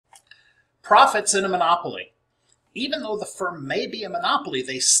Profits in a monopoly. Even though the firm may be a monopoly,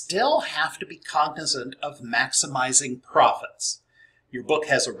 they still have to be cognizant of maximizing profits. Your book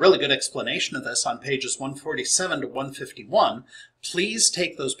has a really good explanation of this on pages 147 to 151. Please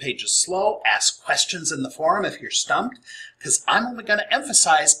take those pages slow, ask questions in the forum if you're stumped, because I'm only going to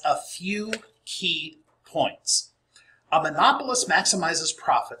emphasize a few key points. A monopolist maximizes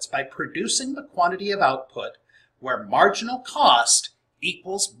profits by producing the quantity of output where marginal cost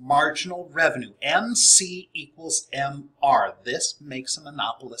equals marginal revenue. MC equals MR. This makes a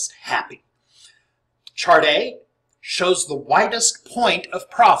monopolist happy. Chart A shows the widest point of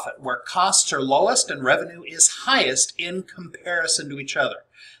profit, where costs are lowest and revenue is highest in comparison to each other.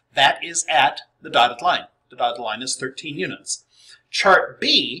 That is at the dotted line. The dotted line is 13 units. Chart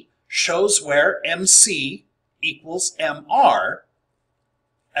B shows where MC equals MR,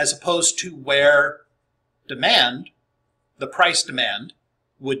 as opposed to where demand, the price demand,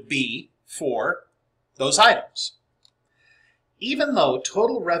 would be for those items. Even though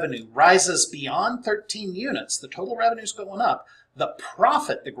total revenue rises beyond 13 units, the total revenue is going up, the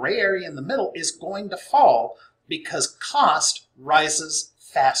profit, the gray area in the middle, is going to fall because cost rises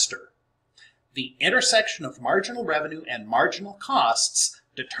faster. The intersection of marginal revenue and marginal costs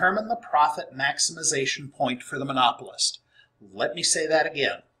determine the profit maximization point for the monopolist. Let me say that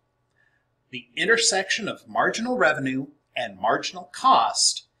again. The intersection of marginal revenue and marginal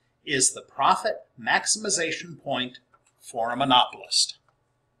cost is the profit maximization point for a monopolist.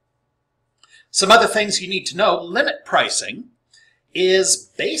 Some other things you need to know. Limit pricing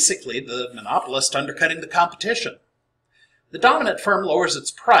is basically the monopolist undercutting the competition. The dominant firm lowers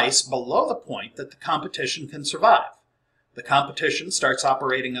its price below the point that the competition can survive. The competition starts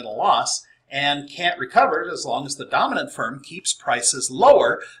operating at a loss and can't recover it as long as the dominant firm keeps prices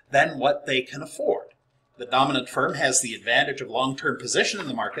lower than what they can afford. The dominant firm has the advantage of long-term position in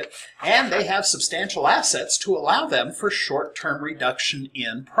the market, and they have substantial assets to allow them for short-term reduction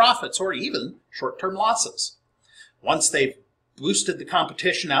in profits or even short-term losses. Once they've boosted the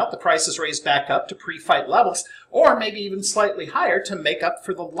competition out, the price is raised back up to pre-fight levels, or maybe even slightly higher to make up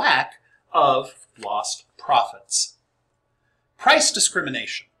for the lack of lost profits. Price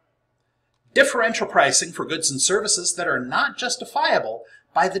discrimination. Differential pricing for goods and services that are not justifiable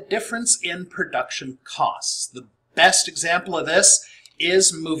by the difference in production costs. The best example of this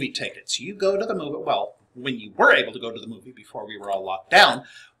is movie tickets. You go to the movie, well, when you were able to go to the movie before we were all locked down,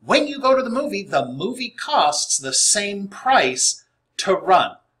 when you go to the movie costs the same price to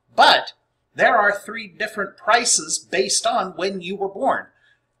run. But there are 3 different prices based on when you were born.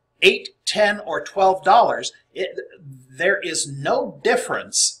 $8, $10, or $12. There is no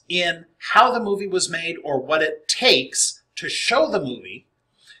difference in how the movie was made or what it takes to show the movie.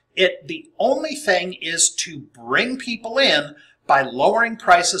 The only thing is to bring people in by lowering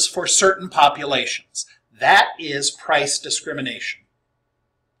prices for certain populations. That is price discrimination.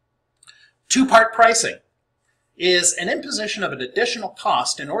 Two-part pricing is an imposition of an additional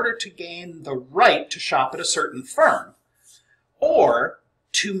cost in order to gain the right to shop at a certain firm, or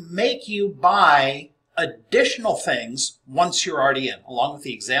to make you buy additional things once you're already in. Along with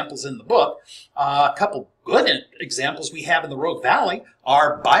the examples in the book, a couple good examples we have in the Rogue Valley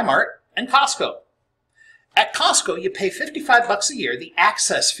are Bi-Mart and Costco. At Costco, you pay $55 a year, the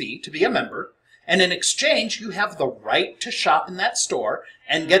access fee, to be a member, and in exchange, you have the right to shop in that store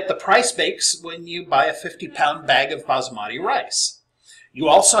and get the price breaks when you buy a 50-pound bag of basmati rice. You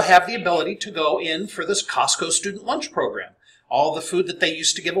also have the ability to go in for this Costco student lunch program, all the food that they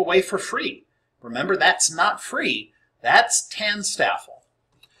used to give away for free. Remember, that's not free, that's TANSTAFL.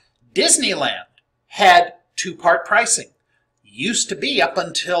 Disneyland had two-part pricing. Used to be, up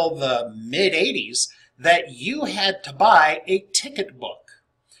until the mid-'80s, that you had to buy a ticket book,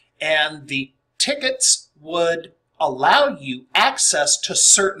 and the tickets would allow you access to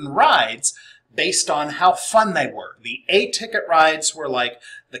certain rides based on how fun they were. The A-ticket rides were like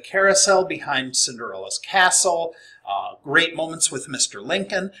the carousel behind Cinderella's castle, Great Moments with Mr.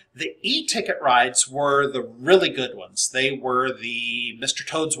 Lincoln. The E-ticket rides were the really good ones. They were the Mr.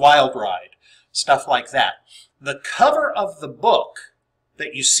 Toad's Wild Ride, stuff like that. The cover of the book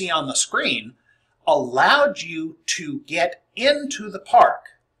that you see on the screen allowed you to get into the park.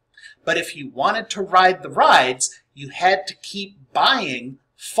 But if you wanted to ride the rides, you had to keep buying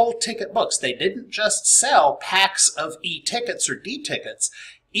full ticket books. They didn't just sell packs of E-tickets or D-tickets.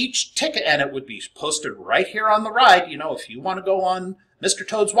 Each ticket, and it would be posted right here on the ride, you know, if you want to go on Mr.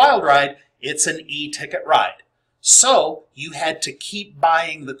 Toad's Wild Ride, it's an E-ticket ride. So you had to keep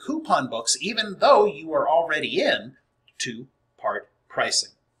buying the coupon books even though you were already in two-part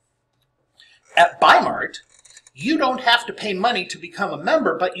pricing. At Bi-Mart, You don't have to pay money to become a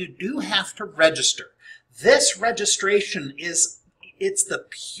member, but you do have to register. This registration it's the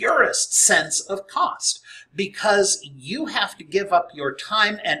purest sense of cost, because you have to give up your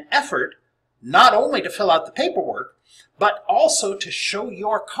time and effort not only to fill out the paperwork, but also to show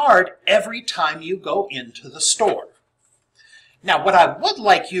your card every time you go into the store. Now, what I would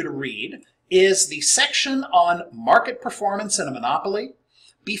like you to read is the section on market performance in a monopoly.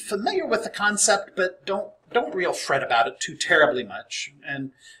 Be familiar with the concept, but don't real fret about it too terribly much.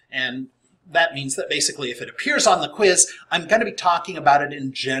 And that means that basically if it appears on the quiz, I'm going to be talking about it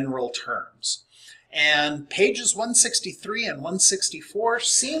in general terms. And pages 163 and 164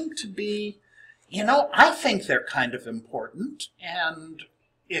 seem to be, I think they're kind of important. And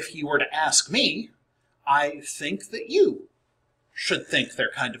if you were to ask me, I think that you should think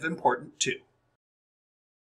they're kind of important too.